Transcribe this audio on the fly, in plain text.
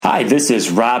Hi, this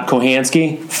is Rob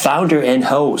Kohansky, founder and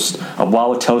host of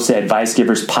Wauwatosa Advice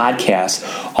Givers podcast,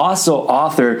 also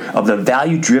author of The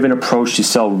Value-Driven Approach to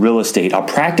Sell Real Estate, a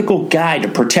practical guide to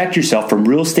protect yourself from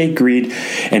real estate greed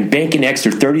and bank an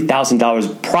extra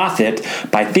 $30,000 profit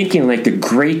by thinking like the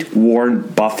great Warren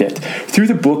Buffett. Through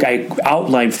the book, I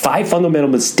outline 5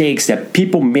 fundamental mistakes that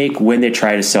people make when they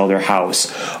try to sell their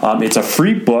house. It's a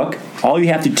free book. All you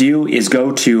have to do is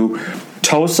go to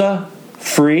charity.com.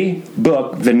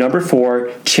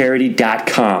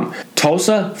 charity.com.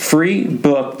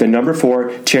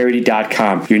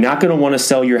 You're not going to want to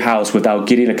sell your house without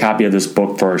getting a copy of this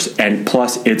book first. And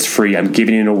plus, it's free. I'm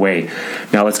giving it away.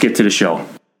 Now let's get to the show.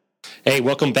 Hey,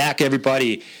 welcome back,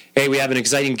 everybody. Hey, we have an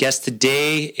exciting guest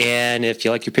today. And if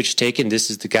you like your picture taken, this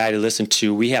is the guy to listen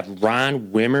to. We have Ron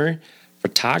Wimmer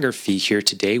Photography here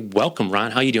today. Welcome,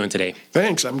 Ron. How are you doing today?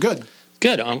 Thanks. I'm good.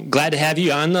 Good. I'm glad to have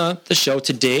you on the show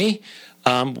today.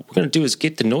 What we're going to do is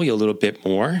get to know you a little bit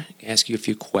more, ask you a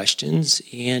few questions,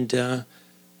 and have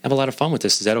a lot of fun with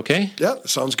this. Is that okay? Yeah,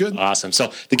 sounds good. Awesome.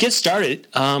 So to get started,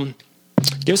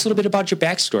 give us a little bit about your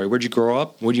backstory. Where'd you grow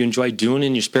up? What do you enjoy doing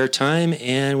in your spare time?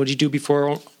 And what did you do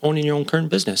before owning your own current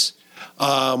business?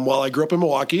 Well, I grew up in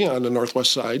Milwaukee on the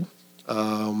northwest side.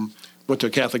 Went to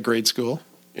a Catholic grade school.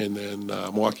 And then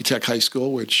Milwaukee Tech High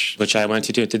School, which I went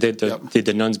to do. Did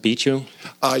the nuns beat you?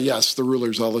 Yes, the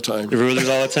rulers all the time. The rulers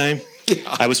all the time?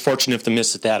 Yeah. I was fortunate enough to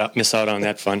miss out on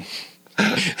that fun.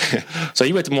 So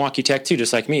you went to Milwaukee Tech too,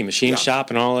 just like me, machine shop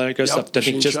and all that good stuff. I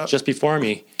think just before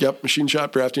me. Yep, machine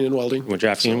shop, drafting and welding. We're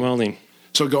drafting and welding.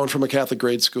 So going from a Catholic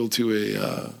grade school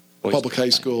to a public high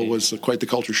school was quite the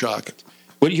culture shock.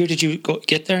 What year did you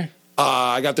get there?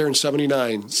 I got there in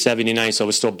 79. 79, so it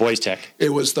was still Boys Tech. It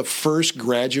was the first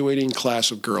graduating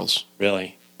class of girls.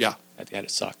 Really? Yeah. That had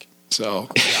to suck. So,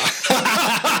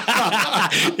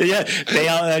 yeah,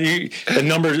 the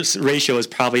numbers ratio is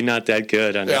probably not that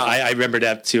good. I remember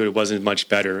that too. It wasn't much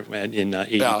better in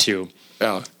 82.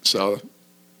 Yeah, so it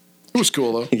was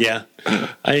cool though. Yeah,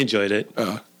 I enjoyed it.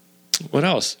 What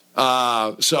else?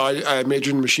 So I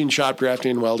majored in machine shop,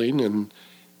 drafting, and welding,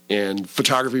 and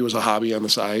photography was a hobby on the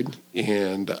side.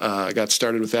 And I got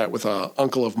started with that with an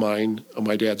uncle of mine,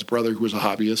 my dad's brother, who was a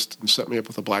hobbyist, and set me up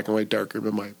with a black and white darkroom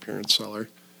in my parents' cellar.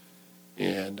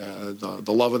 And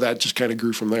the love of that just kind of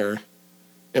grew from there.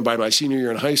 And by my senior year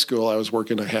in high school, I was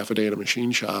working a half a day in a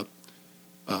machine shop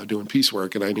doing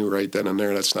piecework, and I knew right then and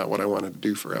there that's not what I wanted to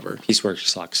do forever. Piecework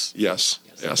sucks. Yes,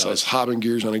 I was hobbing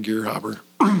gears on a gear hobber,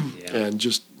 and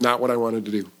just not what I wanted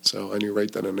to do. So I knew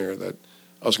right then and there that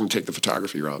I was going to take the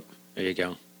photography route. There you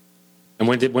go. And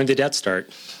when did that start?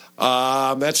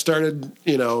 That started,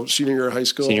 senior year of high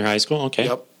school. Senior high school, okay.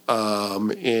 Yep.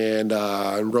 And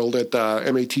enrolled at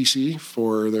MATC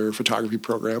for their photography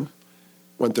program.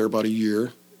 Went there about a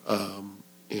year,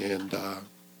 and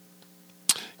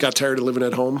got tired of living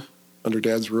at home under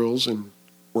Dad's rules and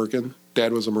working.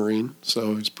 Dad was a Marine,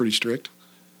 so he was pretty strict.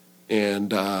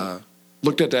 And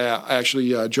looked at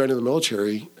actually joining the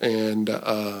military, and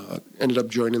ended up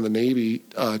joining the Navy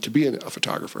to be a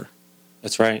photographer.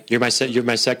 That's right. You're my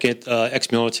second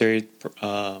ex-military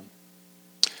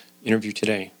interview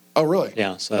today. Oh, really?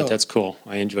 Yeah, so that's cool.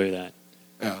 I enjoy that.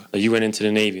 Yeah. So you went into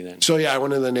the Navy then? So, yeah, I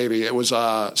went into the Navy. It was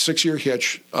a 6-year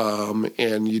hitch,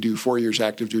 and you do 4 years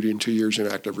active duty and 2 years in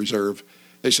active reserve.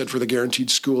 They said for the guaranteed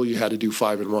school, you had to do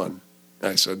 5 and 1.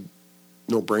 And I said,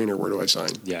 no brainer, where do I sign?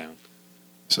 Yeah.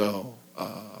 So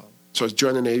I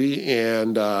joined the Navy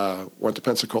and went to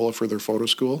Pensacola for their photo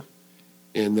school,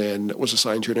 and then was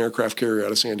assigned to an aircraft carrier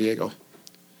out of San Diego.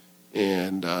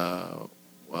 And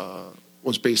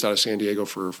was based out of San Diego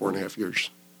for 4.5 years.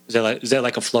 Is that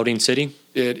like a floating city?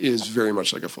 It is very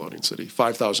much like a floating city.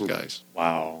 5,000 guys.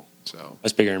 Wow. So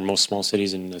that's bigger than most small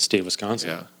cities in the state of Wisconsin.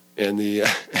 Yeah. And the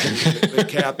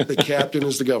captain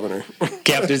is the governor.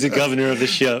 Captain is the governor of the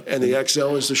ship. And the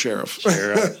XL is the sheriff.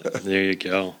 There you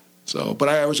go. So, but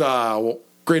I was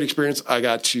great experience. I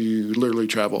got to literally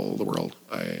travel the world.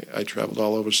 I traveled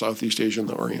all over Southeast Asia and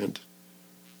the Orient.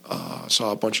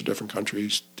 Saw a bunch of different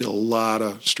countries, did a lot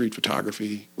of street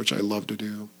photography, which I love to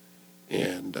do,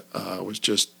 and it was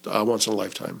just once in a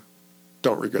lifetime.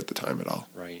 Don't regret the time at all.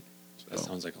 Right. That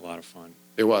sounds like a lot of fun.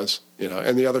 It was,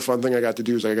 and the other fun thing I got to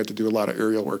do is I got to do a lot of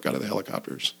aerial work out of the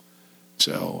helicopters.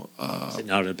 So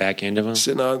sitting out of the back end of them?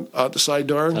 Sitting out the side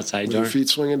door, with your feet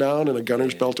swinging down and a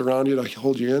gunner's belt around you to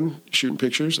hold you in, shooting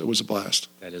pictures. It was a blast.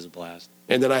 That is a blast.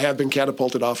 And then I have been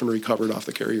catapulted off and recovered off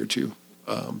the carrier, too.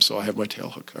 So I have my tail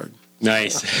hook card.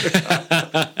 Nice.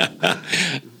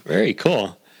 Very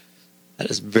cool. That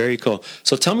is very cool.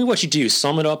 So tell me what you do.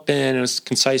 Sum it up in a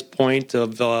concise point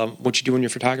of what you do in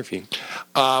your photography.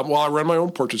 Well, I run my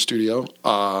own portrait studio.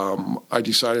 I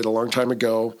decided a long time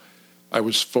ago I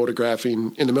was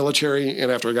photographing in the military,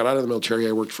 and after I got out of the military,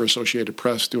 I worked for Associated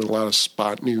Press doing a lot of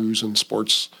spot news and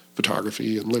sports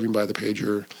photography and living by the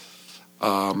pager.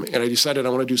 And I decided I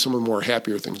want to do some of the more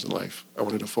happier things in life. I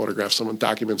wanted to photograph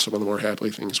document some of the more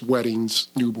happy things, weddings,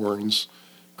 newborns,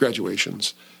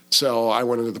 graduations. So I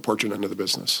went into the portrait end of the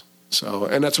business.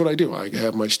 And that's what I do. I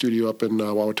have my studio up in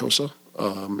Wauwatosa,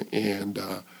 and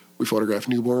we photograph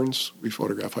newborns. We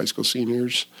photograph high school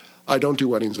seniors. I don't do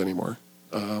weddings anymore.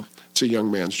 It's a young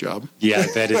man's job. Yeah,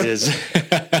 I bet it is.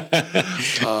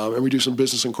 And we do some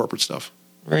business and corporate stuff.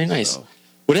 Very nice. So,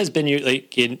 what has been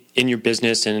in your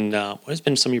business, and what has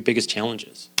been some of your biggest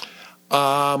challenges?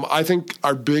 I think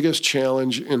our biggest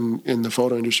challenge in the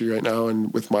photo industry right now,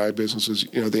 and with my business, is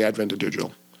the advent of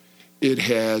digital. It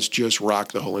has just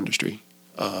rocked the whole industry.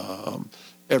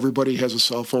 Everybody has a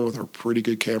cell phone with a pretty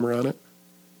good camera on it.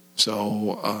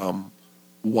 So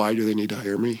why do they need to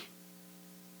hire me?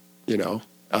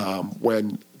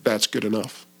 When that's good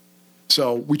enough.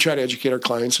 So we try to educate our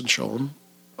clients and show them,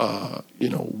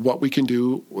 what we can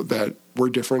do, that we're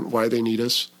different, why they need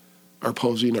us, our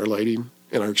posing, our lighting,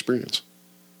 and our experience.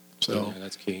 So yeah,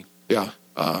 that's key. Yeah.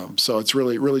 So it's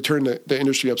really turned the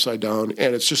industry upside down,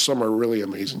 and it's just some really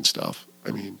amazing stuff.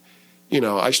 I mean,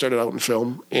 I started out in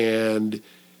film, and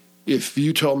if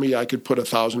you told me I could put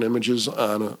 1,000 images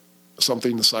on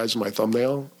something the size of my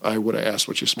thumbnail, I would have asked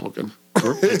what you're smoking.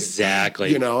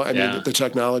 Exactly. mean, the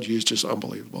technology is just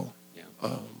unbelievable.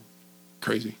 Yeah.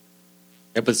 Crazy.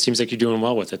 Yeah, but it seems like you're doing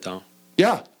well with it, though.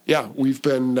 Yeah. We've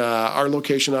been, our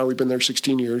location now, we've been there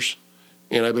 16 years,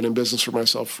 and I've been in business for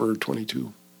myself for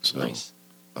 22. So. Nice.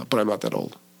 But I'm not that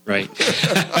old. Right.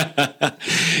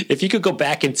 If you could go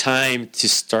back in time to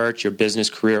start your business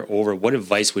career over, what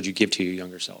advice would you give to your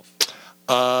younger self?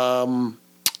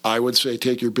 I would say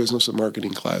take your business and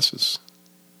marketing classes.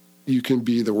 You can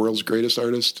be the world's greatest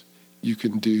artist. You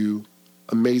can do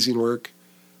amazing work.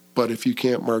 But if you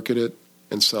can't market it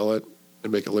and sell it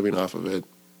and make a living off of it,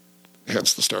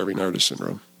 hence the starving artist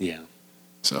syndrome. Yeah.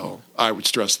 So I would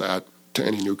stress that to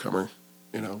any newcomer,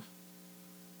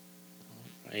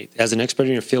 Right. As an expert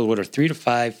in your field, what are 3 to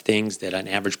 5 things that an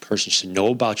average person should know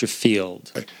about your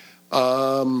field?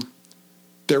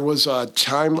 There was a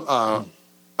time I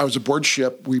was aboard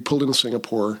ship. We pulled into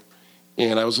Singapore,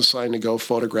 and I was assigned to go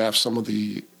photograph some of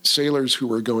the sailors who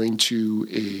were going to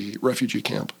a refugee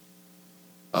camp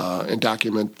and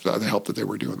document the help that they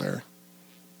were doing there.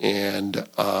 And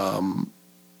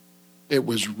it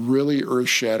was really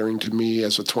earth-shattering to me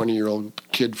as a 20-year-old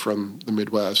kid from the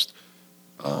Midwest,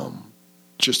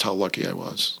 just how lucky I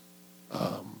was.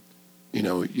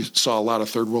 You saw a lot of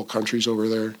third world countries over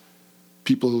there,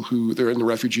 people they're in the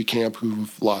refugee camp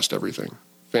who've lost everything,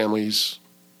 families,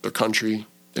 their country,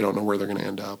 they don't know where they're going to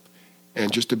end up.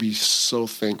 And just to be so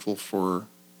thankful for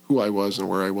who I was and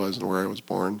where I was and where I was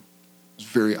born, it was a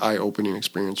very eye-opening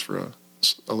experience for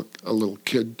a little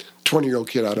kid, 20-year-old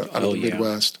kid out of the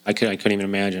Midwest. I couldn't even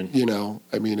imagine.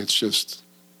 It's just,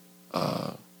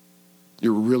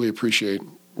 you really appreciate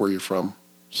where you're from.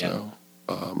 So,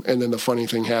 and then the funny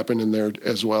thing happened in there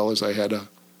as well as I had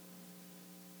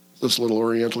this little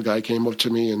Oriental guy came up to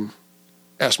me and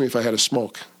asked me if I had a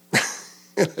smoke.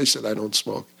 And I said, I don't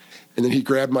smoke. And then he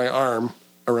grabbed my arm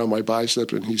around my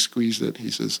bicep and he squeezed it.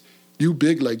 He says, "You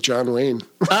big like John Wayne."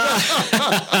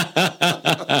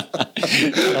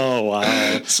 Oh,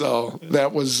 wow. So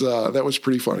that was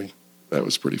pretty funny. That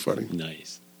was pretty funny.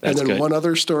 Nice. That's and then good. One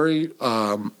other story,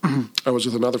 I was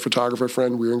with another photographer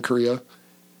friend. We were in Korea,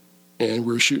 and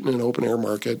we were shooting in an open-air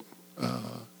market,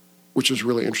 which was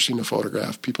really interesting to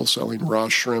photograph. People selling raw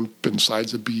shrimp and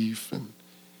sides of beef.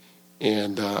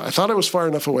 And I thought I was far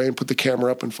enough away and put the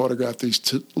camera up and photographed these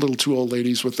two old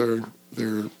ladies with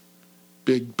their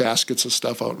big baskets of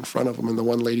stuff out in front of them. And the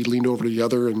one lady leaned over to the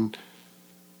other and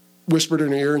whispered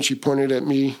in her ear, and she pointed at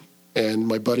me and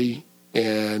my buddy,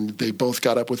 and they both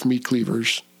got up with meat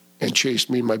cleavers and chased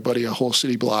me and my buddy a whole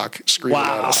city block, screaming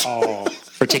at us.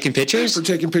 For taking pictures? For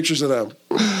taking pictures of them.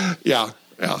 Yeah.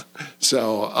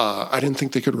 So I didn't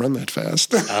think they could run that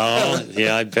fast. Oh,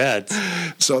 yeah, I bet.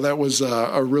 So that was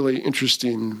a really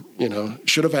interesting,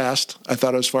 should have asked. I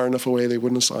thought I was far enough away they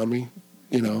wouldn't have saw me,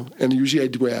 and usually I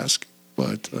do ask,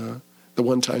 but the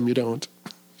one time you don't.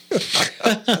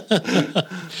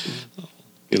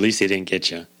 At least they didn't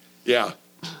get you. Yeah.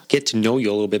 Get to know you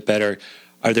a little bit better.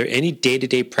 Are there any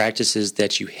day-to-day practices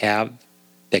that you have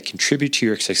that contribute to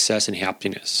your success and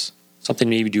happiness? Something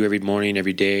maybe you do every morning,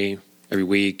 every day, every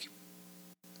week?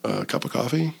 A cup of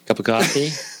coffee. Cup of coffee?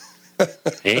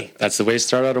 Hey, that's the way to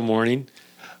start out a morning.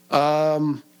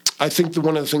 I think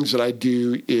one of the things that I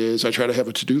do is I try to have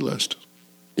a to-do list.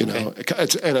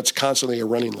 It's constantly a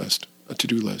running list, a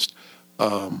to-do list.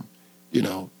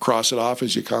 Cross it off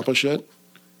as you accomplish it.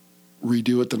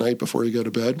 Redo it the night before you go to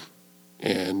bed,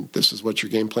 and this is what your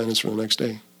game plan is for the next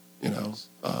day.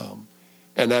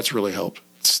 And that's really helped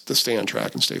to stay on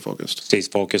track and stay focused. Stays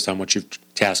focused on what your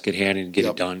task at hand and get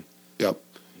it done. Yep.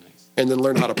 Nice. And then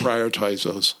learn how to prioritize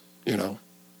those.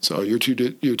 So your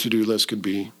to-do list could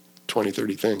be 20,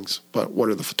 30 things, but what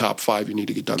are the top 5 you need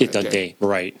to get done that day?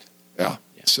 Right. Yeah.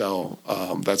 So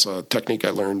that's a technique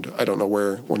I learned. I don't know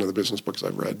where, one of the business books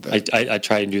I've read. I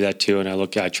try and do that too, and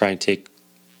I try and take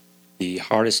the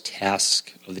hardest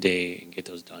task of the day and get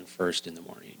those done first in the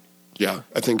morning. Yeah,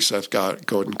 I think Seth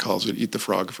Godin calls it "eat the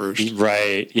frog" first.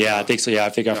 Right. Yeah, I think so. Yeah, I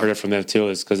think I've heard it from them too.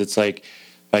 Is because it's like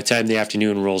by the time the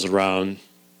afternoon rolls around,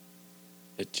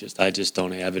 I just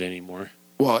don't have it anymore.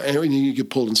 Well, and you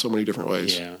get pulled in so many different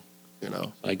ways. Yeah.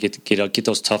 I get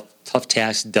those tough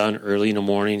tasks done early in the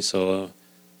morning. So at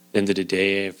the end of the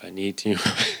day, if I need to,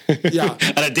 yeah,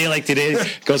 on a day like today,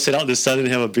 go sit out in the sun and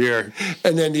have a beer.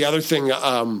 And then the other thing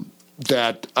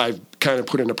that I've kind of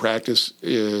put into practice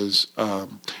is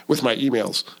with my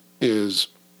emails is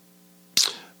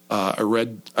I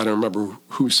don't remember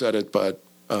who said it, but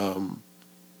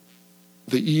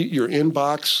your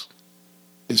inbox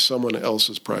is someone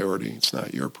else's priority. It's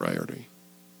not your priority.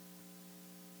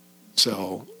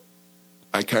 So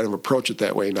I kind of approach it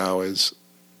that way now is,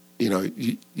 you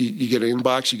get an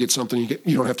inbox, you get something,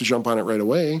 you don't have to jump on it right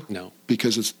away. No.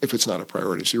 Because if it's not a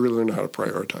priority. So you really learn how to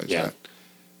prioritize that.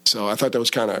 So I thought that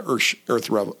was kind of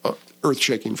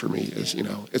earth-shaking for me is,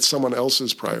 it's someone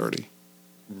else's priority.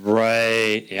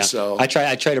 Right. Yeah. So I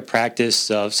try to practice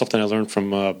something I learned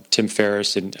from Tim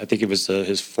Ferriss, and I think it was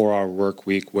his 4-hour work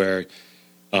week where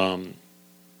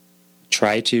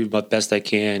try to, but best I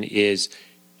can, is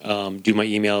do my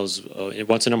emails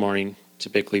once in the morning,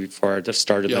 typically before the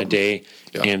start of my day,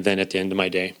 and then at the end of my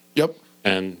day. Yep.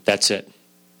 And that's it.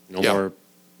 No more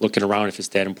looking around. If it's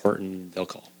that important, they'll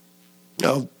call.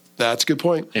 No, that's a good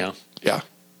point. Yeah. Yeah.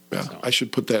 So. I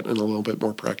should put that in a little bit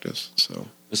more practice. So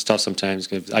it's tough sometimes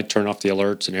because I turn off the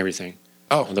alerts and everything.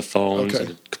 Oh. On the phones and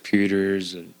the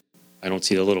computers, and I don't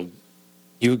see the little,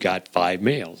 you got 5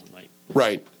 mails. I'm like,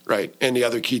 Right. And the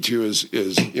other key too is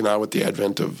with the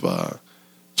advent of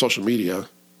social media,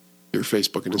 your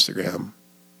Facebook and Instagram,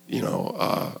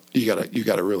 you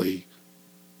gotta really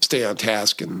stay on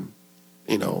task and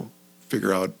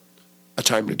figure out a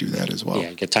time to do that as well.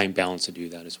 Yeah, get time balance to do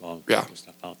that as well. Yeah, put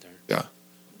stuff out there. Yeah,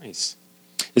 nice.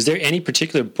 Is there any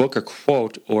particular book or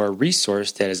quote or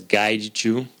resource that has guided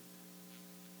you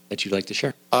that you'd like to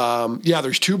share?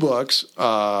 There's 2 books.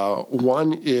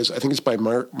 One is, I think it's by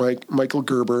Michael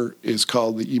Gerber, is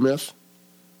called The E-Myth,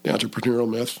 The Entrepreneurial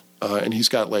Myth, and he's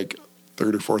got like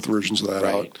 3rd or 4th versions of that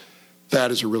out.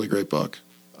 That is a really great book.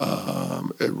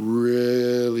 It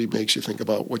really makes you think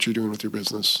about what you're doing with your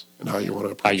business and how you want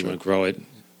to approach it. How you want to grow it.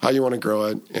 How you want to grow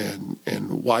it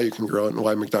and why you can grow it and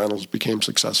why McDonald's became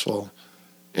successful.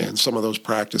 And some of those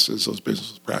practices, those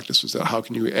business practices, that how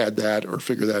can you add that or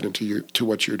figure that to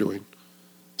what you're doing?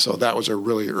 So that was a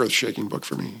really earth-shaking book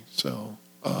for me. So,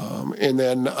 and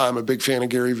then I'm a big fan of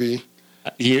Gary Vee.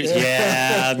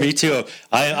 Yeah, me too.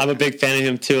 I'm a big fan of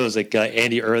him too. It was like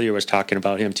Andy earlier was talking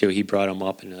about him too. He brought him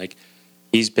up, and like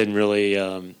he's been really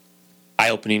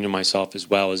eye-opening to myself as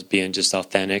well as being just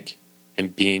authentic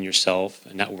and being yourself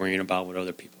and not worrying about what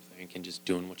other people think and just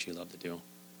doing what you love to do.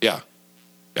 Yeah,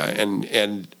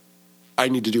 and I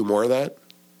need to do more of that.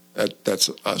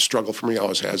 That's a struggle for me.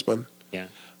 Always has been. Yeah.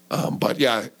 But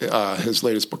his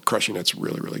latest book, Crushing It's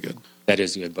really, really good. That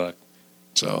is a good book.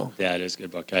 So that is a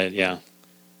good book.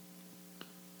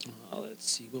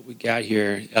 Let's see what we got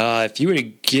here. If you were to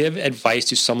give advice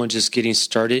to someone just getting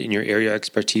started in your area of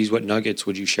expertise, what nuggets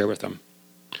would you share with them?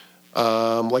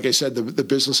 Like I said, the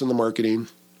business and the marketing,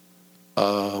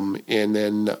 and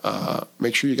then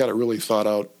make sure you got a really thought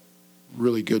out,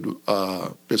 really good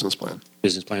business plan.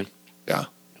 Business plan. Yeah,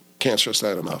 can't stress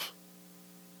that enough.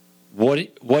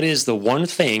 What is the one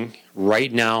thing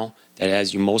right now that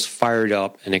has you most fired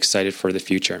up and excited for the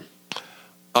future?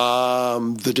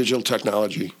 The digital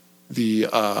technology.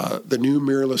 The new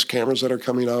mirrorless cameras that are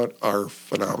coming out are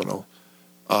phenomenal.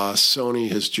 Sony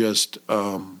has just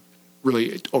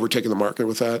really overtaken the market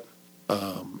with that.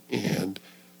 And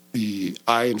the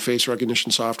eye and face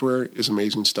recognition software is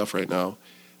amazing stuff right now.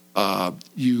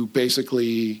 You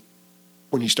basically,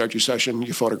 when you start your session,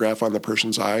 you photograph on the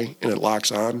person's eye and it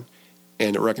locks on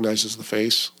and it recognizes the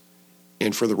face.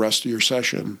 And for the rest of your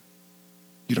session,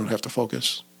 you don't have to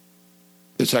focus.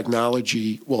 the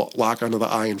technology will lock onto the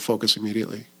eye and focus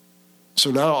immediately.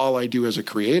 So now all I do as a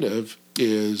creative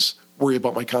is worry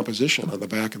about my composition on the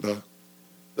back of the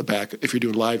back. If you're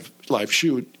doing live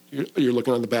shoot, you're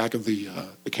looking on the back of the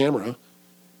camera,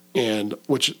 and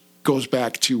which goes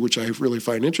back to, which I really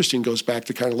find interesting, goes back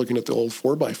to kind of looking at the old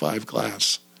 4x5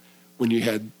 glass when you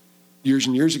had years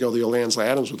and years ago the old Ansel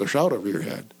Adams with a shroud over your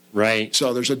head. Right.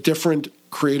 So there's a different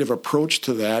creative approach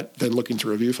to that than looking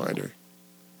through a viewfinder.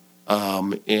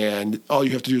 And all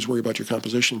you have to do is worry about your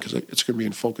composition because it's going to be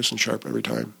in focus and sharp every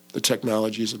time. The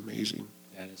technology is amazing.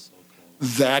 That is so cool.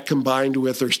 That combined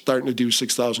with they're starting to do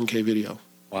 6,000K video.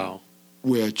 Wow.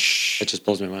 Which... It just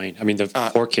blows my mind. I mean, the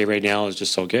 4K right now is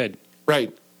just so good.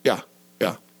 Right. Yeah.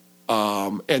 Yeah.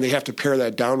 And they have to pare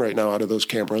that down right now out of those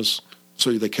cameras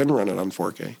so they can run it on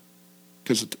 4K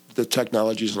because the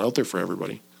technology isn't out there for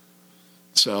everybody.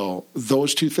 So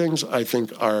those two things I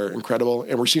think are incredible.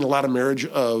 And we're seeing a lot of marriage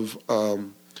of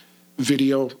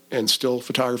video and still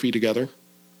photography together.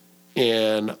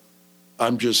 And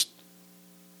I'm just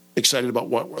excited about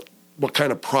what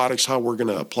kind of products, how we're going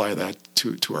to apply that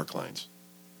to our clients.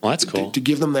 Well, that's cool. To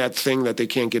give them that thing that they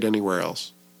can't get anywhere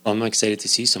else. Well, I'm excited to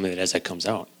see some of it as that comes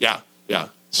out. Yeah, yeah.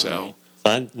 So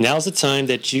now's the time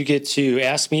that you get to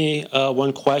ask me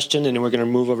one question, and then we're going to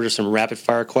move over to some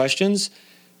rapid-fire questions,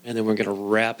 and then we're going to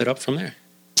wrap it up from there.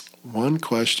 One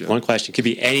question. One question. Could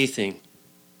be anything.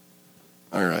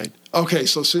 All right. Okay,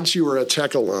 so since you were a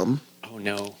tech alum... Oh,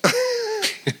 no.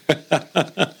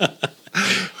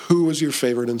 Who was your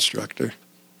favorite instructor?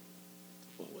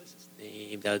 What was his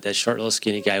name? That short, little,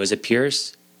 skinny guy. Was it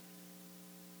Pierce?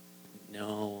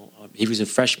 No. He was a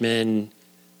freshman.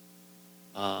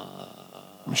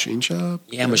 Machine shop?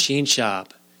 Yeah, machine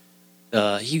shop.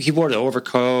 He wore the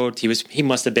overcoat. He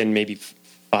must have been maybe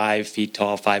 5 feet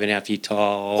tall, 5.5 feet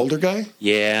tall. Older guy?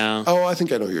 Yeah. Oh, I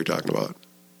think I know who you're talking about.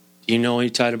 Do you know what you're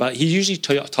talking about? He usually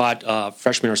taught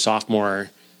freshman or sophomore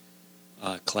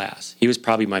class. He was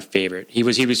probably my favorite. He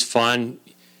was fun.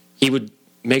 He would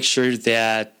make sure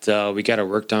that we got our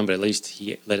work done, but at least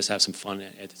he let us have some fun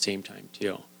at the same time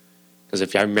too. Because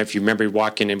if you remember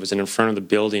walking, it was in front of the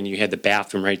building. You had the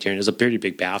bathroom right there, and it was a pretty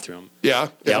big bathroom. Yeah.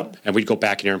 Yep. And we'd go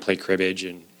back in there and play cribbage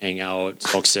and hang out,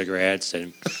 smoke cigarettes,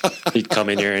 and he'd come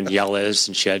in there and yell at us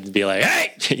and shit and be like,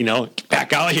 "Hey, get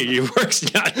back out here. Your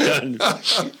work's not done."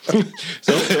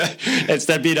 So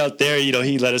instead of being out there,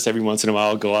 he let us every once in a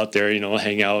while go out there,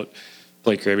 hang out,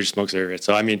 play cribbage, smoke cigarettes.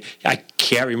 So I mean, I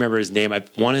can't remember his name. I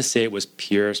want to say it was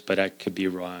Pierce, but I could be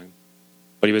wrong.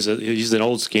 But he's an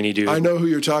old skinny dude. I know who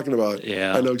you're talking about.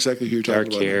 Yeah. I know exactly who you're talking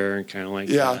about. Dark hair and kind of like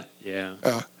that. Yeah.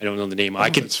 I don't know the name. I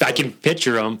can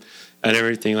picture him and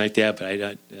everything like that, but I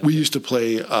don't. We used to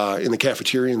play in the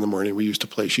cafeteria in the morning. We used to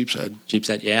play Sheepshead.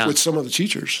 Sheepshead, yeah. With some of the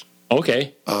teachers.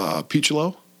 Okay.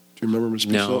 Peachlow. Do you remember Miss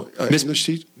Peachlow? No. English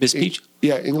teacher? Miss Peach?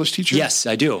 Yeah, English teacher. Yes,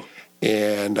 I do.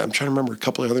 And I'm trying to remember a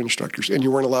couple of other instructors. And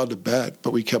you weren't allowed to bet,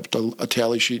 but we kept a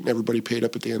tally sheet and everybody paid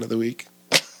up at the end of the week.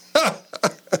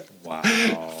 Wow.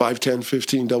 5, 10,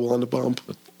 15, double on the bump.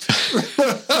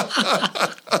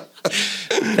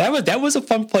 That was a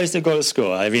fun place to go to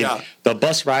school. I mean, The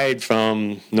bus ride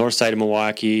from north side of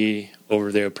Milwaukee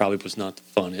over there probably was not the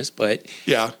funnest, but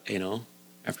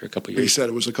after a couple of years, he said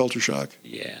it was a culture shock.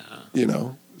 Yeah,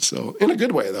 so in a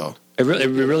good way though. It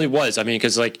really was. I mean,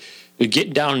 because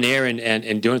getting down there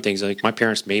and doing things, like my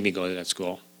parents made me go to that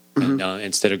school, and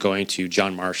instead of going to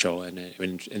John Marshall, and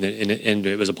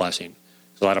it was a blessing.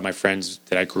 A lot of my friends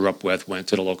that I grew up with went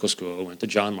to the local school, went to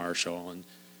John Marshall, and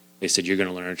they said, "You're going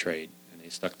to learn a trade." And they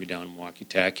stuck me down in Milwaukee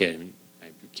Tech, and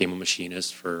I became a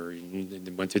machinist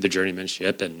went through the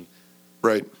journeymanship, and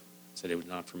said it was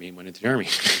not for me and went into the Army.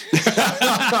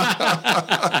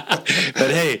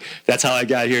 But hey, that's how I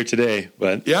got here today.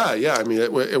 But yeah. I mean,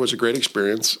 it was a great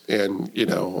experience, and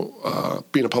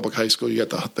being a public high school, you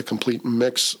got the complete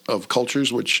mix of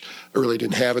cultures, which I really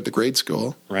didn't have at the grade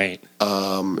school. Right.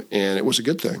 And it was a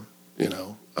good thing. It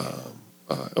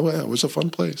was a fun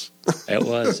place. It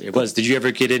was. Did you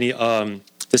ever get any?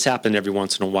 This happened every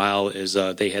once in a while. Is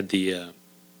they had the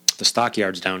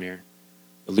stockyards down here.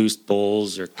 Loose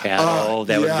bulls or cattle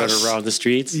that would run around the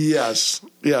streets. Yes,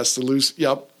 the loose.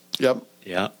 Yep.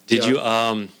 Yeah. Did you?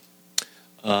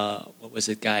 What was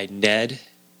it, guy? Ned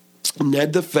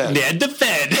the Fed.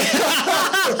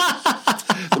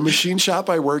 The machine shop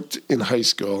I worked in high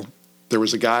school. There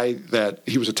was a guy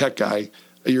he was a tech guy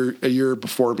a year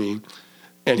before me,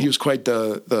 and he was quite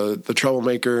the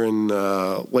troublemaker and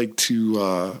liked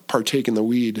to partake in the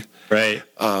weed. Right.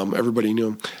 Everybody knew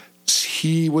him.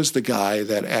 He was the guy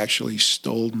that actually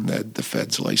stole Ned the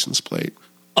Fed's license plate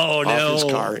off his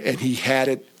car, and he had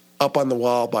it up on the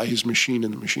wall by his machine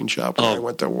in the machine shop when I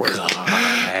went to work. God.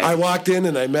 I walked in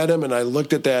and I met him and I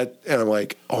looked at that and I'm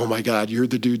like, oh my God, you're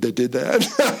the dude that did that.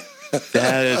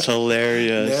 That is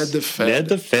hilarious. Ned the Fed. Ned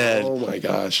the Fed. Oh my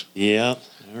gosh. Yeah.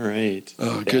 All right.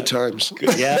 Oh, good times.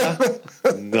 Yeah.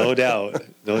 No doubt.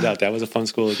 No doubt. That was a fun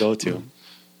school to go to.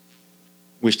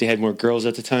 Wish they had more girls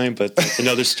at the time, but that's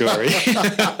another story.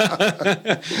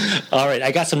 All right.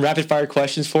 I got some rapid fire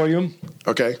questions for you.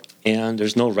 Okay. And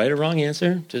there's no right or wrong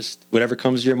answer, just whatever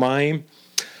comes to your mind.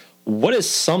 What is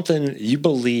something you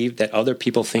believe that other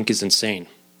people think is insane?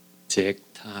 Tick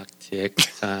tock, tick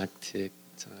tock, tick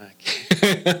tock.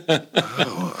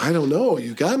 Oh, I don't know.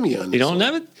 You got me on this. You don't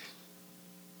have it?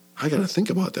 I got to think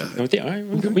about that. All right,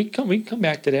 we can come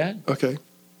back to that. Okay.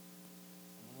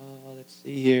 Let's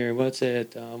see here. What's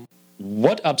it?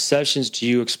 What obsessions do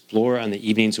you explore on the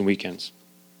evenings and weekends?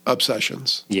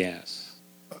 Obsessions. Yes.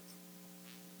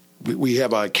 We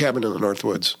have a cabin in the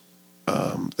Northwoods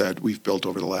that we've built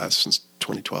since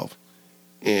 2012.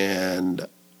 And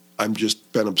I've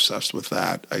just been obsessed with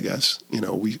that, I guess. You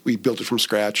know, we built it from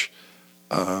scratch.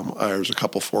 There's a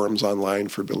couple forums online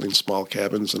for building small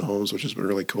cabins and homes, which has been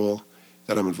really cool,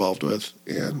 that I'm involved with.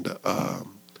 And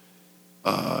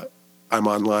I'm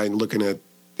online looking at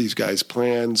these guys'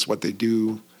 plans, what they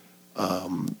do.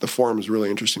 The forum is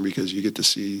really interesting because you get to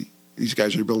see these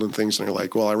guys are building things and they're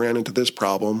like, well, I ran into this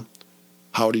problem.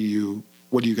 What do you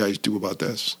guys do about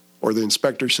this? Or the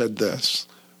inspector said this.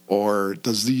 Or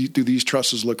do these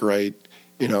trusses look right?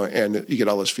 You know, and you get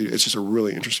all this feedback. It's just a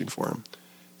really interesting forum.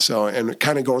 So, and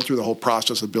kind of going through the whole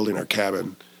process of building our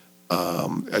cabin,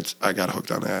 I got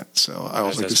hooked on that. So I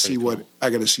always like to see I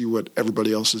got to see what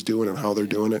everybody else is doing and how they're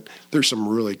doing it. There's some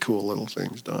really cool little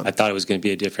things done. I thought it was going to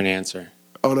be a different answer.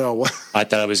 Oh no! I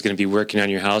thought I was going to be working on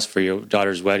your house for your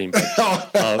daughter's wedding.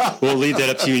 But, we'll leave that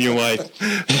up to you and your wife.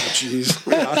 Jeez.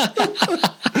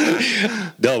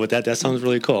 No, but that sounds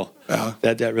really cool. Yeah.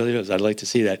 That really does. I'd like to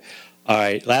see that. All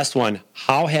right, last one.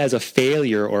 How has a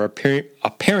failure or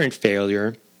apparent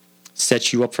failure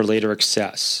set you up for later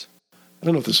success? I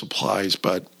don't know if this applies,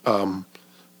 but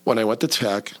when I went to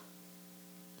Tech,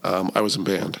 I was in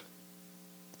band,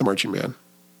 the marching band.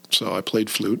 So I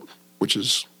played flute, which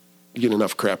is, you get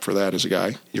enough crap for that as a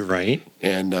guy. You're right.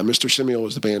 And Mr. Simeo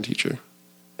was the band teacher.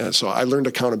 And so I learned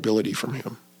accountability from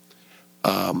him.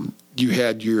 We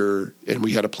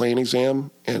had a playing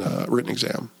exam and a written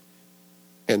exam.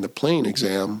 And the playing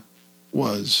exam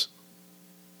was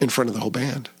in front of the whole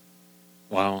band.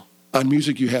 Wow. On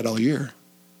music you had all year.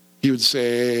 He would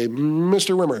say,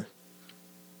 Mr. Wimmer,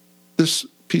 this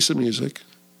piece of music,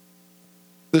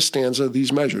 this stanza,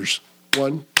 these measures,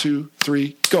 1, 2,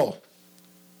 3, go.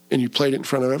 And you played it in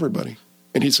front of everybody.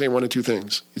 And he'd say one of two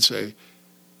things. He'd say,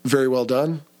 very well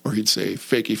done, or he'd say,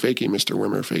 fakey, fakey, Mr.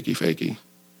 Wimmer, fakey, fakey,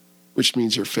 which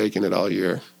means you're faking it all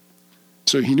year.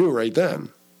 So he knew right then.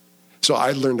 So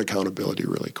I learned accountability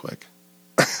really quick.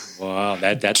 Wow,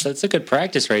 that's a good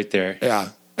practice right there. Yeah.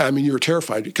 I mean, you were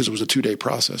terrified because it was a 2-day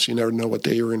process. You never know what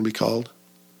day you were going to be called.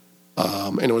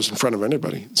 And it was in front of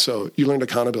anybody. So you learned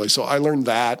accountability. So I learned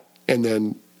that.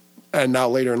 And now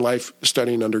later in life,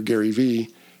 studying under Gary Vee,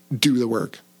 do the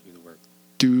work. Do the work.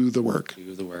 Do the work.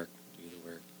 Do the work. Do the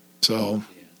work. So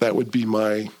that would be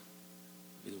my...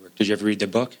 Do the work. Did you ever read the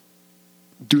book?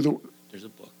 There's a book.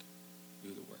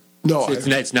 Do the work. No.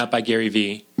 It's not by Gary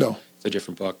Vee. No. It's a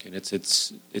different book, and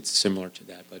it's similar to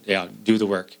that. But yeah, do the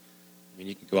work. I mean,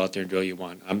 you can go out there and do what you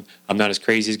want. I'm not as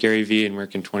crazy as Gary Vee and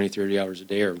working 20, 30 hours a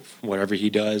day or whatever he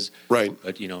does. Right.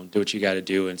 But, do what you got to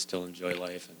do and still enjoy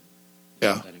life. And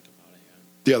yeah.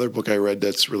 The other book I read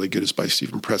that's really good is by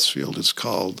Stephen Pressfield. It's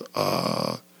called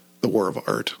The War of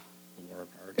Art. The War of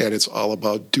Art. And it's all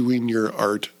about doing your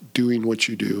art, doing what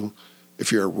you do.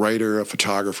 If you're a writer, a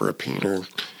photographer, a painter,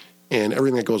 and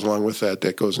everything that goes along with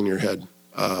that goes in your head.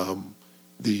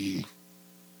 He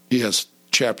has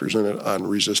chapters in it on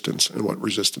resistance and what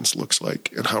resistance looks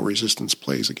like and how resistance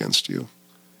plays against you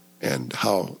and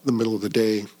how the middle of the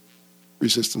day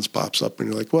resistance pops up and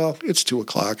you're like, well, it's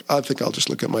 2:00. I think I'll just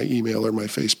look at my email or my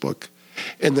Facebook.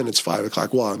 And then it's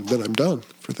 5:00. Well, then I'm done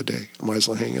for the day. I might as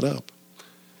well hang it up.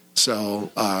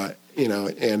 So,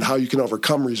 and how you can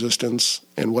overcome resistance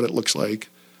and what it looks like.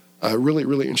 Really,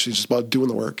 really interesting. It's about doing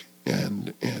the work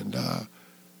and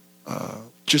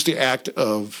just the act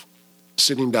of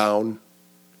sitting down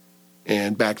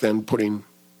and back then putting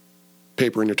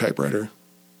paper in your typewriter.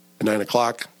 At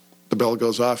 9:00, the bell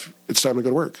goes off. It's time to go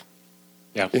to work.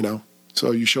 Yeah.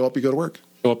 So you show up, you go to work.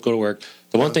 Show up, go to work.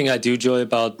 The one thing I do enjoy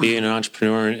about being an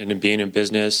entrepreneur and being in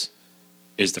business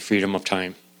is the freedom of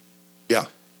time. Yeah.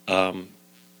 Don't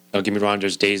get me wrong,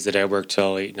 there's days that I work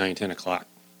till 8, 9, 10 o'clock.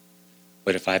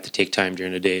 But if I have to take time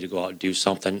during the day to go out and do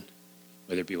something,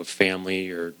 whether it be with family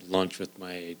or lunch with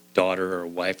my daughter or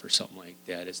wife or something like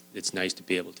that, it's nice to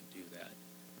be able to do that.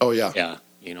 Oh, yeah. Yeah,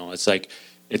 it's like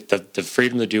the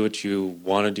freedom to do what you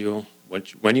want to do,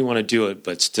 when you want to do it,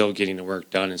 but still getting the work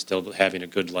done and still having a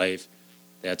good life.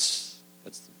 That's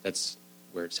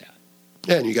where it's at.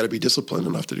 Yeah, and you got to be disciplined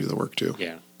enough to do the work too.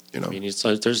 Yeah. I mean,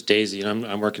 there's days,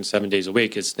 I'm working 7 days a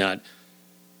week. It's not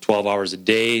 12 hours a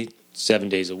day, 7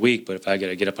 days a week. But if I got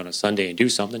to get up on a Sunday and do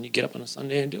something, you get up on a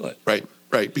Sunday and do it.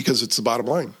 Right, because it's the bottom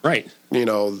line. Right.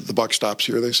 The buck stops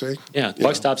here, they say. Yeah, the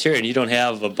buck stops here, and you don't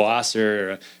have a boss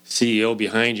or a CEO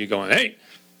behind you going, hey,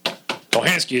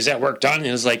 Kohanski, is that work done? And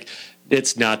it's like,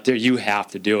 it's not there. You have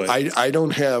to do it. I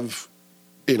don't have,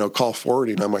 call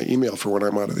forwarding on my email for when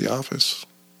I'm out of the office.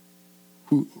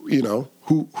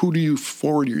 Who do you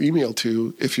forward your email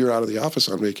to if you're out of the office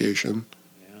on vacation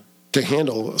to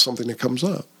handle something that comes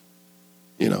up?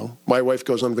 My wife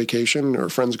goes on vacation or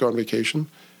friends go on vacation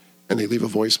and they leave a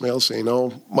voicemail saying,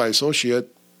 oh, my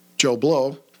associate, Joe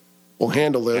Blow, will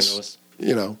handle this.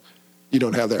 You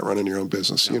don't have that running your own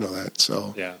business. No. You know that.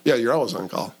 So, yeah, you're always on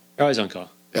call. You're always on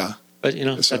call. Yeah. But,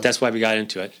 that's why we got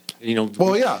into it.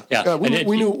 Well, yeah.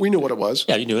 We knew what it was.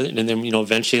 Yeah, you knew it. And then,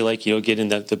 eventually, get in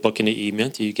the book in the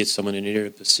email, you get someone in there,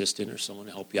 an assistant or someone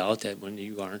to help you out that when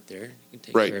you aren't there, you can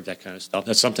take care of that kind of stuff.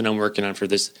 That's something I'm working on for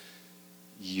this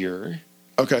year.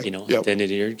 Okay. At the end of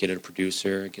the year, get a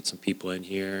producer, get some people in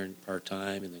here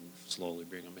part-time, and then slowly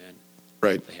bring them in.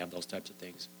 Right. They have those types of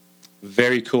things.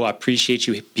 Very cool. I appreciate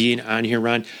you being on here,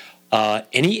 Ron.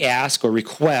 Any ask or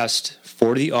request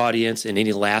for the audience and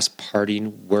any last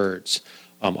parting words?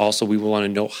 Also, we want to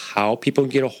know how people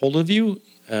can get a hold of you,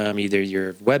 either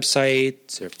your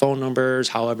website, their phone numbers,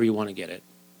 however you want to get it.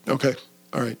 Okay.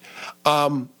 All right.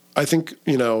 I think,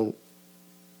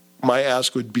 my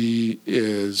ask would be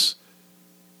is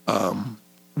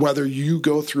whether you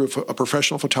go through a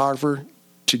professional photographer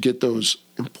to get those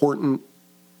important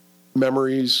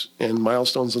memories and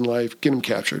milestones in life, get them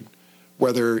captured.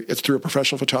 Whether it's through a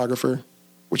professional photographer,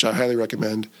 which I highly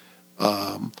recommend,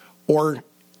 or,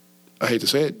 I hate to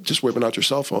say it, just whipping out your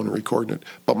cell phone and recording it.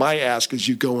 But my ask is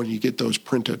you go and you get those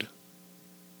printed.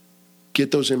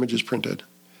 Get those images printed.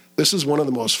 This is one of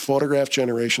the most photographed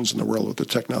generations in the world with the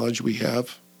technology we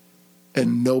have,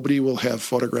 and nobody will have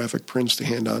photographic prints to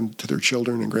hand on to their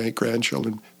children and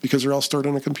great-grandchildren because they're all stored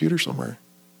on a computer somewhere.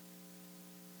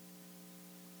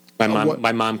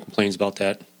 My mom complains about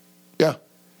that. Yeah.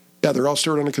 Yeah, they're all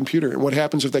stored on a computer. And what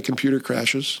happens if that computer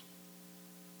crashes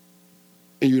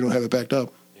and you don't have it backed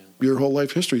up? Yeah. Your whole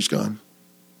life history's gone.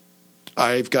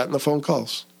 I've gotten the phone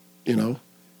calls, get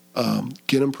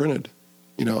them printed.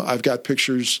 I've got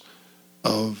pictures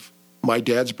of my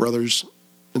dad's brothers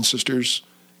and sisters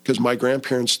because my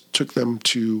grandparents took them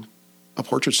to a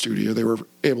portrait studio. They were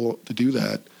able to do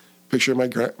that. Picture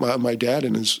of my dad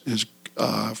in his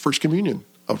First Communion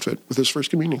outfit with his First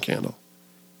Communion candle,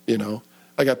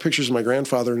 I got pictures of my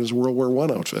grandfather in his World War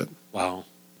I outfit. Wow.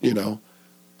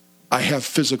 I have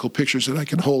physical pictures that I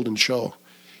can hold and show.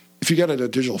 If you got it in a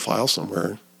digital file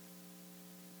somewhere,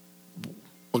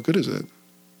 what good is it?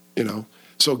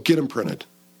 So get them printed.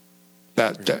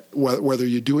 That whether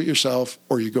you do it yourself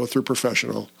or you go through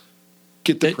professional,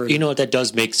 get the printed. That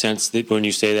does make sense when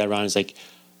you say that, Ron. It's like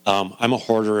I'm a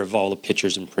hoarder of all the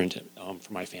pictures and printed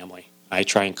for my family. I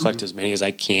try and collect as many as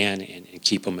I can and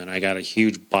keep them, and I got a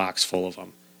huge box full of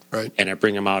them. Right. And I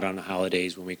bring them out on the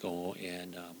holidays when we go,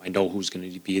 and I know who's going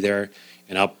to be there,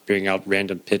 and I'll bring out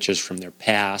random pictures from their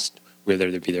past, whether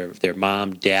it be their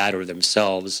mom, dad, or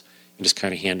themselves, and just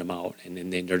kind of hand them out, and then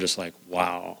they're just like,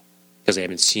 wow, because they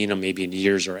haven't seen them maybe in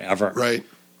years or ever. Right.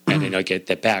 And then I get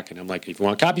that back, and I'm like, if you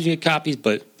want copies, you get copies,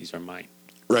 but these are mine.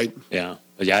 Right. Yeah.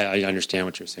 But yeah, I understand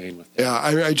what you're saying with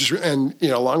that.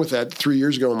 Yeah, along with that, 3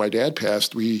 years ago when my dad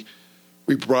passed, we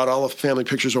brought all the family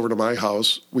pictures over to my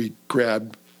house. We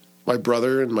grabbed my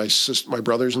brother and my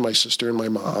brothers and my sister and my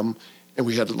mom, and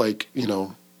we had 2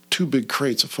 big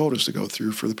crates of photos to go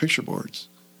through for the picture boards.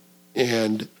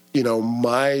 And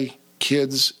my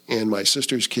kids and my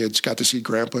sister's kids got to see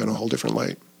Grandpa in a whole different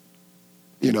light.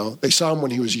 They saw him when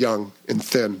he was young and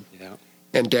thin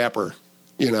and dapper,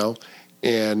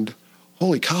 and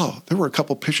holy cow, there were a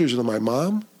couple pictures of my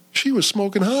mom. She was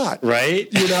smoking hot. Right?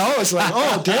 It's like,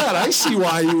 oh, Dad, I see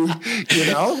why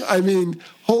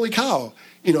holy cow.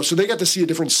 So they got to see a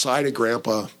different side of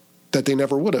Grandpa that they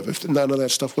never would have if none of that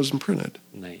stuff wasn't printed.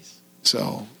 Nice.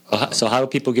 So how do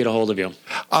people get a hold of you?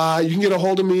 You can get a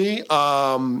hold of me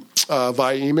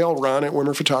via email,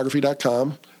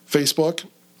 ron@wimmerphotography.com, Facebook,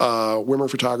 Wimmer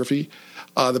Photography.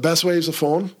 The best way is the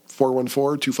phone,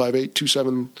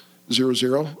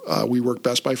 414-258-2700. We work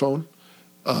best by phone.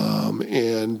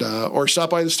 or stop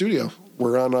by the studio.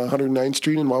 We're on 109th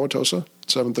Street in Wauwatosa,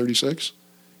 736,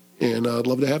 and I'd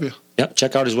love to have you. Yep,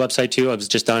 check out his website too. I was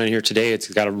just down in here today. It's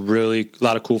got a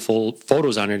lot of cool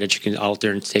photos on it that you can out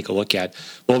there and take a look at.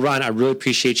 Well, Ron, I really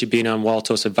appreciate you being on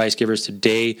Wauwatosa Advice Givers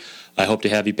today. I hope to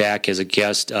have you back as a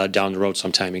guest down the road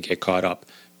sometime and get caught up.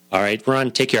 All right,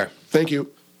 Ron, take care. Thank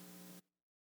you.